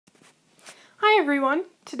Hi everyone,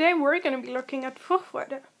 today we're going to be looking at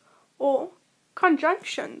Voegwoorde, or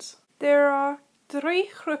conjunctions. There are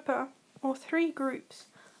three groepe, or three groups,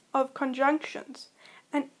 of conjunctions,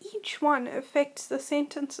 and each one affects the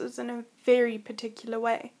sentences in a very particular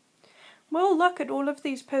way. We'll look at all of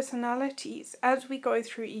these personalities as we go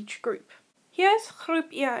through each group. Here's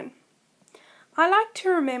groep 1. I like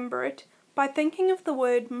to remember it by thinking of the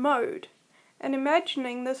word mowed, and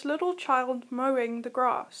imagining this little child mowing the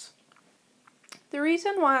grass. The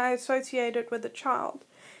reason why I associate it with a child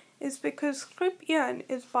is because groep 1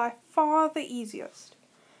 is by far the easiest.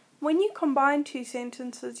 When you combine two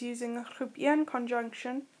sentences using a groep 1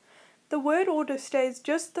 conjunction, the word order stays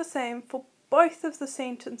just the same for both of the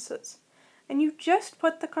sentences, and you just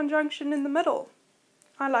put the conjunction in the middle.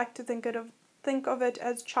 I like to think of it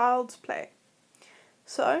as child's play.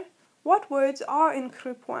 So, what words are in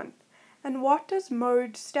groep 1, and what does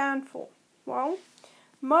mowed stand for? Well,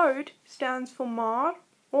 mowed stands for maar,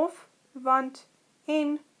 of, want,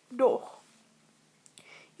 en, doch.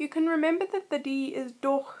 You can remember that the D is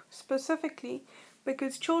doch specifically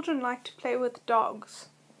because children like to play with dogs.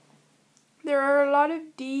 There are a lot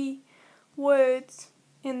of D words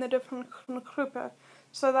in the different groepe,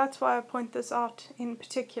 so that's why I point this out in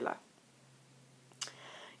particular.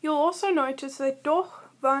 You'll also notice that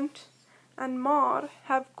doch, want, and maar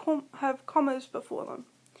have commas before them.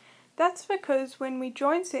 That's because when we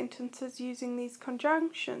join sentences using these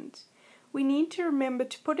conjunctions, we need to remember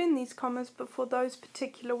to put in these commas before those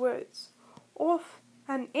particular words. Of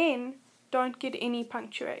and en don't get any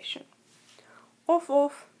punctuation. Of,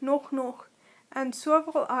 nog, and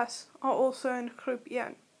sowel as are also in groep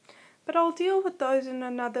 1, but I'll deal with those in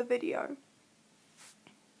another video.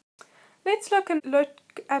 Let's look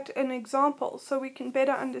at an example so we can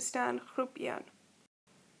better understand groep 1.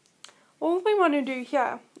 All we want to do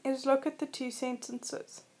here is look at the two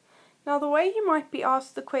sentences. Now the way you might be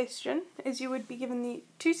asked the question is you would be given the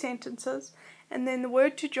two sentences and then the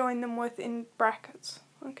word to join them with in brackets.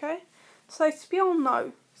 Okay? Sy speel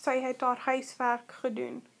nou, sy het haar huiswerk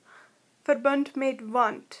gedoen. Verbind met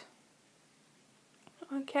want.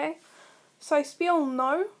 Okay? Sy speel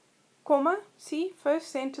nou, comma, see,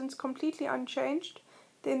 first sentence completely unchanged,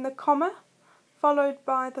 then the comma, followed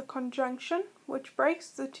by the conjunction, which breaks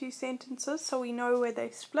the two sentences so we know where they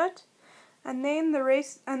split, and then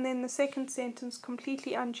the second sentence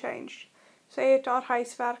completely unchanged. Sy het haar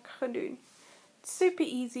huiswerk gedoen. It's super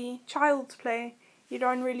easy, child's play. You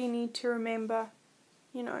don't really need to remember,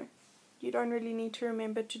 you don't really need to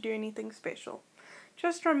remember to do anything special.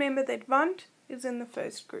 Just remember that want is in the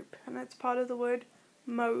first group, and it's part of the word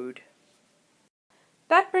mowed.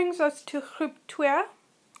 That brings us to groep 2,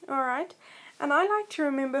 alright, and I like to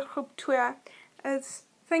remember groep 2 as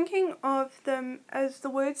thinking of them as the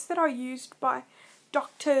words that are used by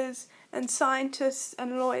doctors and scientists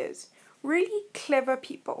and lawyers, really clever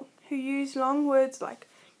people who use long words like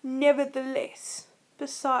nevertheless,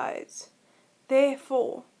 besides,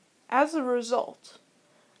 therefore, as a result,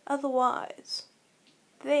 otherwise,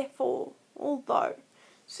 therefore, although.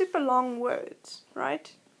 Super long words,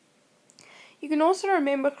 right? You can also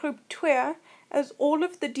remember groep 2 as all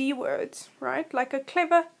of the D words, right? Like a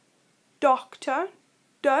clever doctor,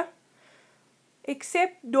 de,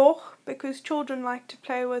 except doch, because children like to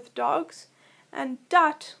play with dogs, and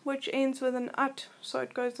dat, which ends with an ut, so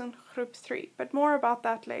it goes in groep 3, but more about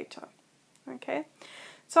that later. Okay,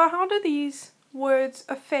 so how do these words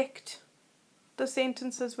affect the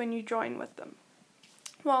sentences when you join with them?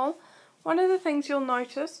 Well, one of the things you'll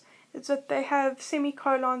notice is that they have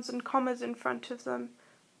semicolons and commas in front of them,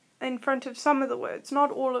 in front of some of the words,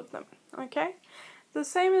 not all of them. Okay, the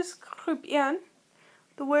same as groep 1.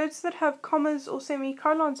 The words that have commas or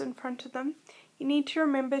semicolons in front of them, you need to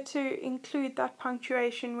remember to include that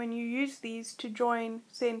punctuation when you use these to join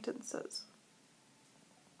sentences.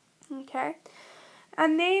 Okay,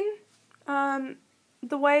 and then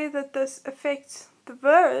the way that this affects the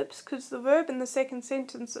verbs, because the verb in the second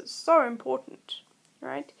sentence is so important,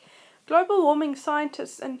 right? Global warming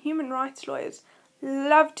scientists and human rights lawyers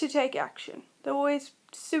love to take action. They're always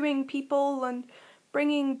suing people and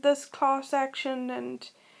bringing this class action and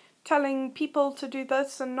telling people to do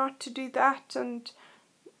this and not to do that and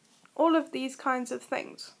all of these kinds of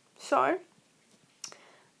things. So,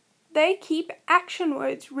 they keep action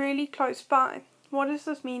words really close by. What does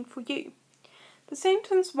this mean for you? The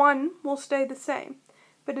sentence 1 will stay the same,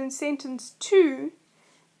 but in sentence 2,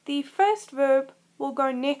 the first verb will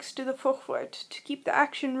go next to the voegwoord to keep the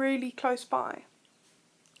action really close by.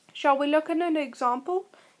 Shall we look at an example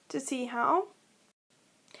to see how?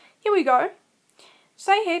 Here we go.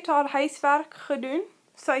 Sy het haar huiswerk gedoen,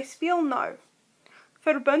 sy speel nou.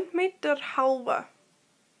 verbind met derhalwe.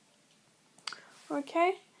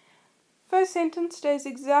 Okay, first sentence stays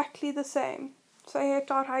exactly the same. Sy het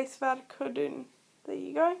haar huiswerk gedoen. There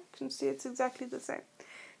you go, you can see it's exactly the same.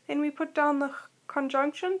 Then we put down the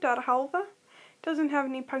conjunction, derhalwe. Doesn't have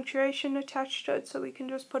any punctuation attached to it, so we can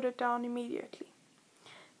just put it down immediately.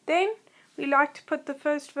 Then we like to put the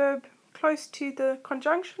first verb close to the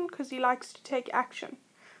conjunction because he likes to take action.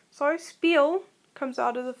 So speel comes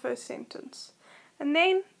out of the first sentence. And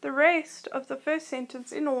then the rest of the first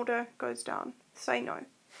sentence in order goes down. Sy nou.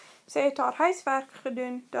 Sy het haar huiswerk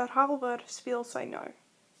gedoen, derhalwe speel sy nou.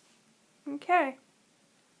 Okay.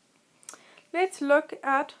 Let's look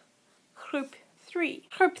at Group 3.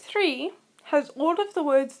 Group 3 has all of the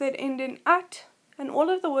words that end in at and all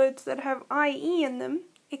of the words that have ie in them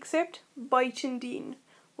except buitendien,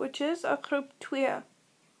 which is a Group 2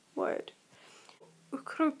 word.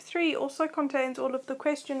 Group 3 also contains all of the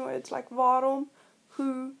question words like waarom,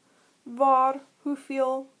 hoe, waar,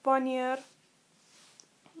 hoeveel, wanneer,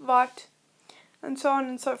 wat, and so on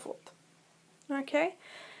and so forth. Okay?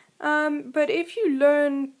 But if you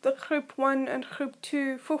learn the Group 1 and Group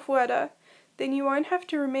 2 Voegwoorde, then you won't have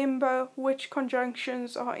to remember which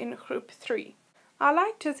conjunctions are in Group 3. I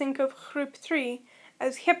like to think of Group 3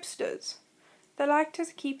 as hipsters. They like to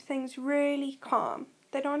keep things really calm.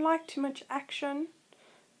 They don't like too much action,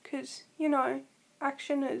 because, you know,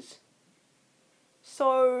 action is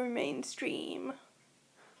so mainstream.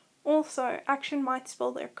 Also, action might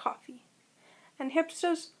spill their coffee. And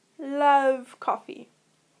hipsters love coffee.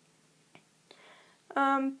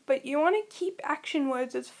 But you want to keep action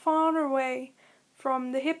words as far away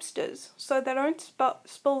from the hipsters so they don't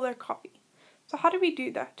spill their coffee. So how do we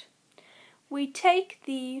do that? We take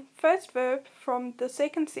the first verb from the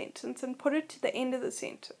second sentence and put it to the end of the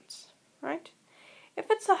sentence, right? If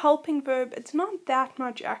it's a helping verb, it's not that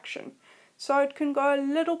much action, so it can go a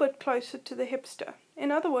little bit closer to the hipster.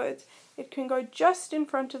 In other words, it can go just in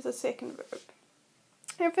front of the second verb.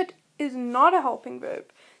 If it is not a helping verb,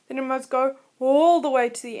 then it must go all the way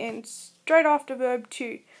to the end, straight after verb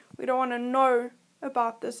 2. We don't want to know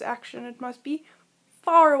about this action. It must be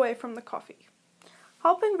far away from the coffee.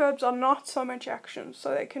 Helping verbs are not so much action,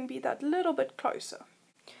 so they can be that little bit closer.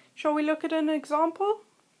 Shall we look at an example?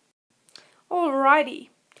 Alrighty.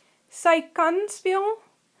 Sy kan speel.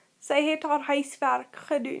 Sy het haar huiswerk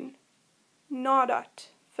gedoen. Nadat.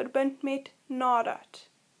 Verbind met nadat.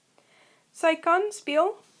 Sy kan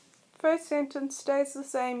speel. First sentence stays the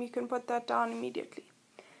same. You can put that down immediately.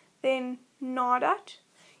 Then nadat.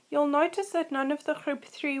 You'll notice that none of the Group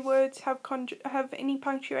 3 words have any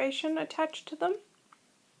punctuation attached to them.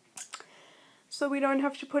 So we don't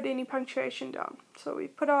have to put any punctuation down. So we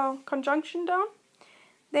put our conjunction down.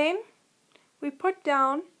 Then we put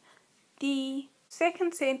down the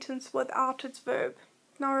second sentence without its verb.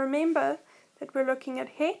 Now remember that we're looking at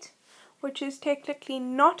het, which is technically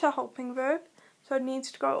not a helping verb, so it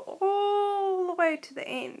needs to go all the way to the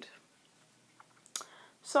end.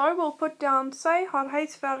 So we'll put down sy haar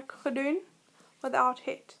huiswerk gedoen without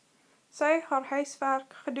het. Sy haar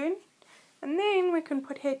huiswerk gedoen, and then we can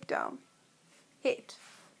put het down. Het.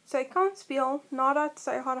 Sy kan speel nadat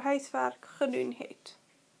sy haar huiswerk gedoen het.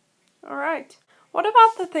 Alright. What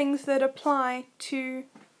about the things that apply to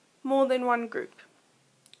more than one group?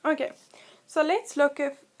 Okay, so let's look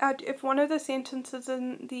at if one of the sentences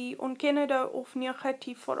in the ontkennende of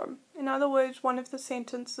negatief form. In other words, one of the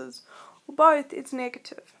sentences, or both, is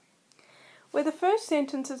negative. Where the first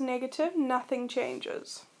sentence is negative, nothing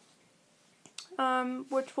changes.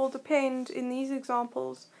 Which will depend in these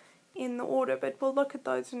examples in the order, but we'll look at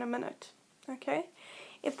those in a minute. Okay?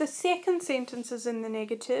 If the second sentence is in the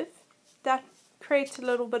negative, that creates a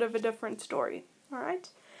little bit of a different story. Alright?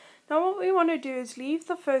 Now what we want to do is leave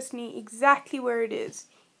the first knee exactly where it is.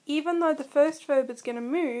 Even though the first verb is going to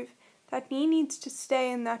move, that knee needs to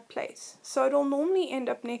stay in that place. So it'll normally end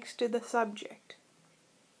up next to the subject.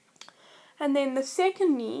 And then the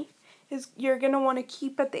second knee is you're going to want to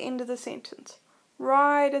keep at the end of the sentence.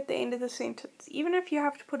 Right at the end of the sentence. Even if you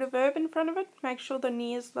have to put a verb in front of it, make sure the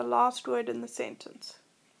knee is the last word in the sentence.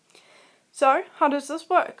 So, how does this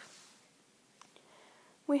work?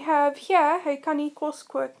 We have here, hy kan nie kos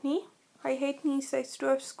kook nie. Hy het nie sy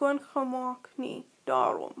stoof skoon gemaak nie.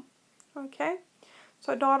 Daarom. Okay?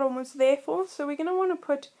 So daarom is therefore. So we're going to want to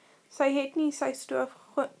put sy het nie sy stoof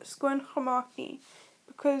skoon gemaak nie.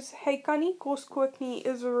 Because hy kan nie kos kook nie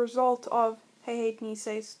is a result of hy het nie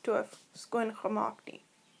sy stoof skoon gemaak nie.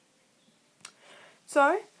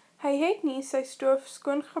 So, hy het nie sy stoof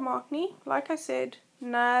skoon gemaak nie. Like I said,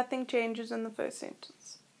 nothing changes in the first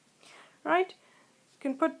sentence. Right?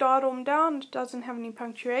 can put daarom down. It doesn't have any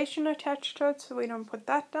punctuation attached to it, so we don't put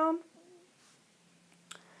that down.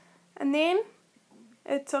 And then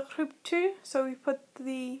it's a groep 2, so we put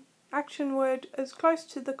the action word as close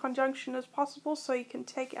to the conjunction as possible so you can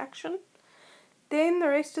take action. Then the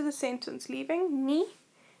rest of the sentence, leaving nie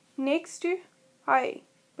next to hy,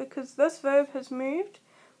 because this verb has moved,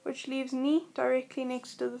 which leaves nie directly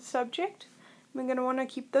next to the subject. We're going to want to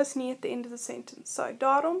keep this nie at the end of the sentence. So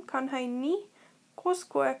daarom kan hy nie kos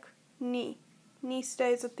kook nie. Nie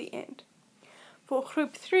stays at the end. For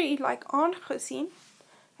groep 3, like aangesien,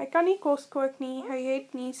 hy kan nie kos kook nie, hy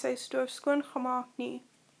het nie sy stoof skoon gemaak nie,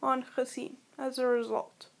 aangesien, as a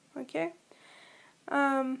result. Okay?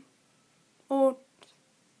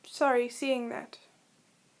 Seeing that.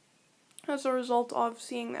 As a result of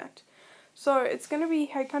seeing that. So it's going to be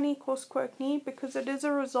hy kan nie kos kook nie because it is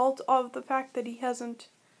a result of the fact that he hasn't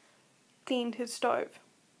cleaned his stove.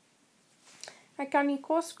 Hy kan nie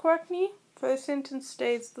kos kook nie, first sentence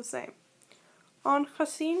stays the same.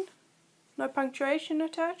 Aangesien, no punctuation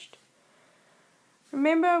attached.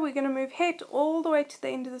 Remember, we're going to move het all the way to the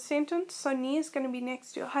end of the sentence, so nie is going to be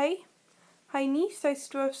next to hy. Hy nie sy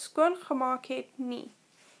stoof skoon gemaak het nie.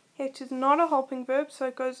 Het is not a helping verb, so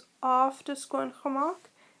it goes after skoon gemaak,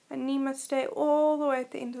 and nie must stay all the way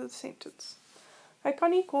at the end of the sentence. Hy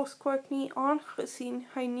kan nie kos kook nie, aangesien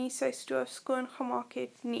hy nie sy stoof skoon gemaak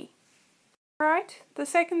het nie. Alright, the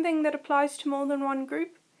second thing that applies to more than one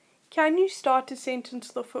group, can you start a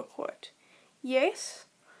sentence with the voegwoord? Yes.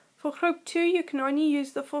 For group 2, you can only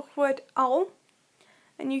use the voegwoord al,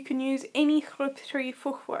 and you can use any group 3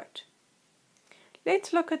 voegwoord.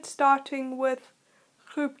 Let's look at starting with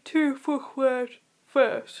group 2 voegwoord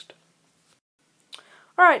first.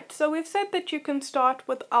 Alright, so we've said that you can start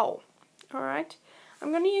with al. Alright,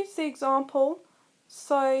 I'm going to use the example,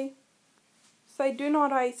 sy doen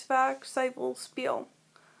haar huiswerk, sy wil speel.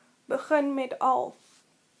 Begin met al.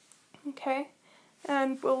 Okay,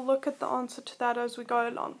 and we'll look at the answer to that as we go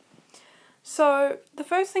along. So the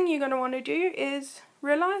first thing you're going to want to do is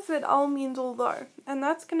realize that al means although, and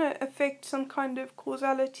that's going to affect some kind of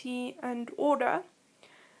causality and order.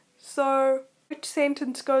 So which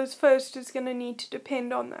sentence goes first is going to need to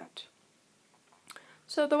depend on that.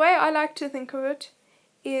 So the way I like to think of it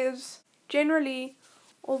is generally,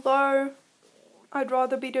 although I'd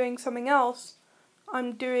rather be doing something else,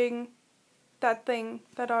 I'm doing that thing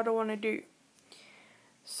that I don't want to do.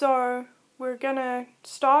 So we're going to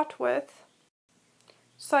start with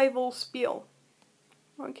sy wil speel.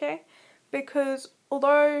 Okay? Because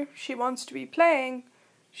although she wants to be playing,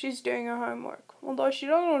 she's doing her homework. Although she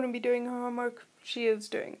doesn't want to be doing her homework, she is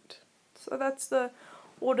doing it. So that's the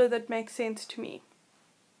order that makes sense to me.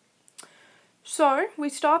 So we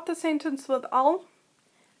start the sentence with al,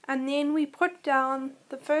 and then we put down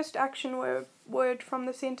the first action word from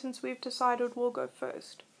the sentence we've decided will go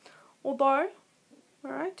first. Although,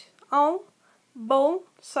 alright, al wil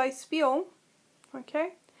sy speel,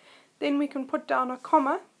 okay, then we can put down a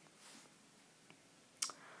comma.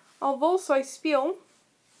 Al wil sy speel,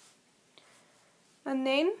 and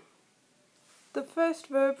then the first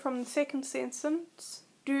verb from the second sentence,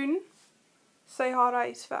 doen sy haar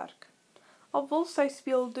huiswerk. Al wil sy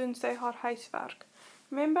speel, doen sy haar huiswerk.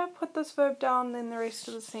 Remember, put this verb down, then the rest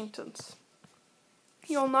of the sentence.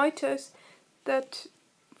 You'll notice that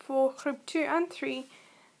for group 2 and 3,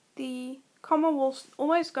 the comma will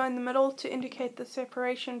always go in the middle to indicate the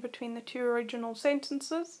separation between the two original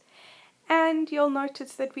sentences. And you'll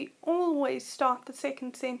notice that we always start the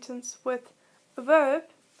second sentence with a verb,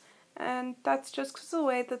 and that's just because of the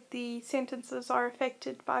way that the sentences are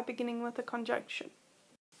affected by beginning with a conjunction.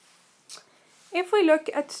 If we look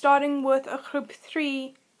at starting with a group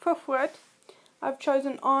 3 voegwoord, I've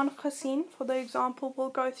chosen aangesien for the example we'll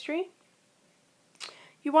go through.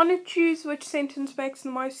 You want to choose which sentence makes the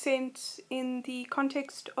most sense in the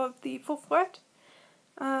context of the voegwoord.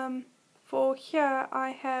 For here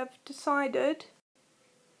I have decided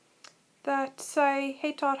that sy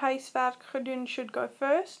het haar huiswerk gedoen should go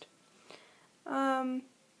first,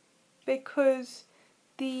 because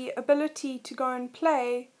the ability to go and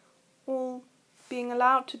play, or being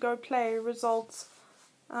allowed to go play, results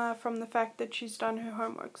from the fact that she's done her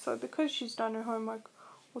homework. So because she's done her homework,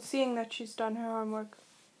 or seeing that she's done her homework,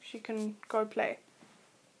 she can go play.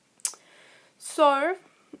 So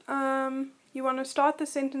you want to start the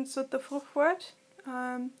sentence with the voegwoord.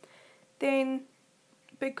 Then,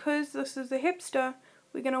 because this is a hipster,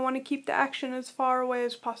 we're going to want to keep the action as far away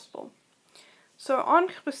as possible. So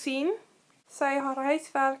aangesien sy haar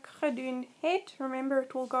huiswerk gedoen het, remember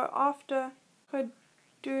it will go after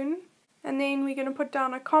gedoen, and then we're going to put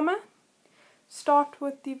down a comma. start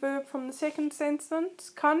with the verb from the second sentence,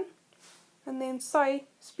 kan, and then sy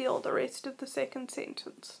spell the rest of the second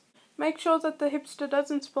sentence. Make sure that the hipster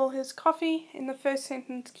doesn't spill his coffee in the first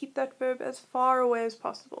sentence. Keep that verb as far away as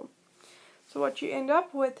possible. So what you end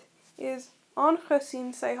up with is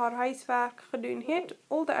aangesien sy haar huiswerk gedoen het,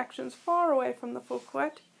 all the actions far away from the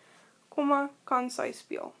voegwoord, komma, kan sy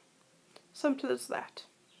speel. Simple as that.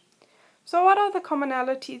 So what are the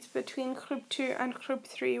commonalities between Group 2 and Group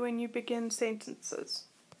 3 when you begin sentences?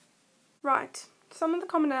 Right, some of the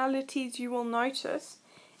commonalities you will notice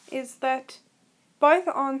is that both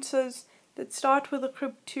answers that start with a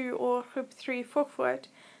Group 2 or Group 3 voegwoord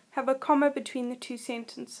have a comma between the two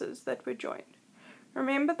sentences that were joined.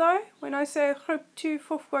 Remember though, when I say a Group 2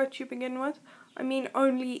 voegwoord you begin with, I mean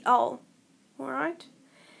only al. Alright?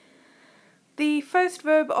 The first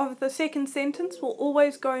verb of the second sentence will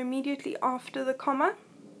always go immediately after the comma,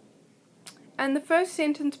 and the first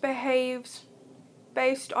sentence behaves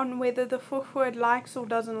based on whether the voegwoord likes or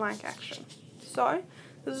doesn't like action. So,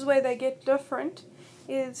 this is where they get different,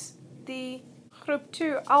 is the Group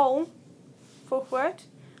 2 al voegwoord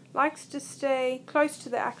likes to stay close to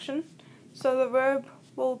the action, so the first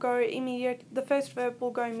verb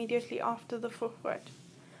will go immediately after the voegwoord.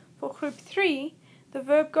 For Group 3, the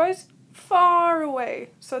verb goes far away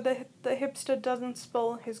so that the hipster doesn't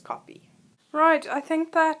spill his coffee. Right, I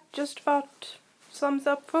think that just about sums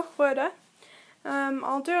up Voegwoorde.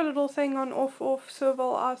 I'll do a little thing on of,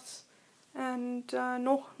 sowel as, and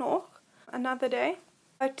nog another day.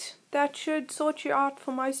 But that should sort you out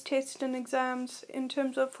for most tests and exams in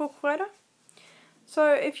terms of Voegwoorde.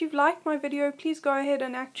 So if you've liked my video, please go ahead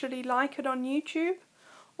and actually like it on YouTube,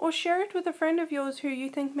 or share it with a friend of yours who you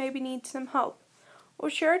think maybe needs some help. Or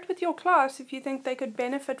share it with your class if you think they could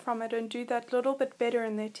benefit from it and do that little bit better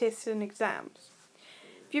in their tests and exams.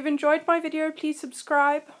 If you've enjoyed my video, please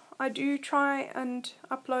subscribe. I do try and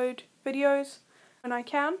upload videos when I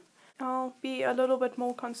can. I'll be a little bit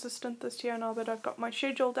more consistent this year now that I've got my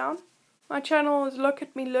schedule down. My channel is Look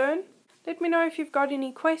at Me Learn. Let me know if you've got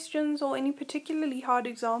any questions or any particularly hard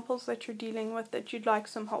examples that you're dealing with that you'd like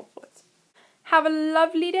some help with. Have a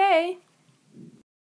lovely day!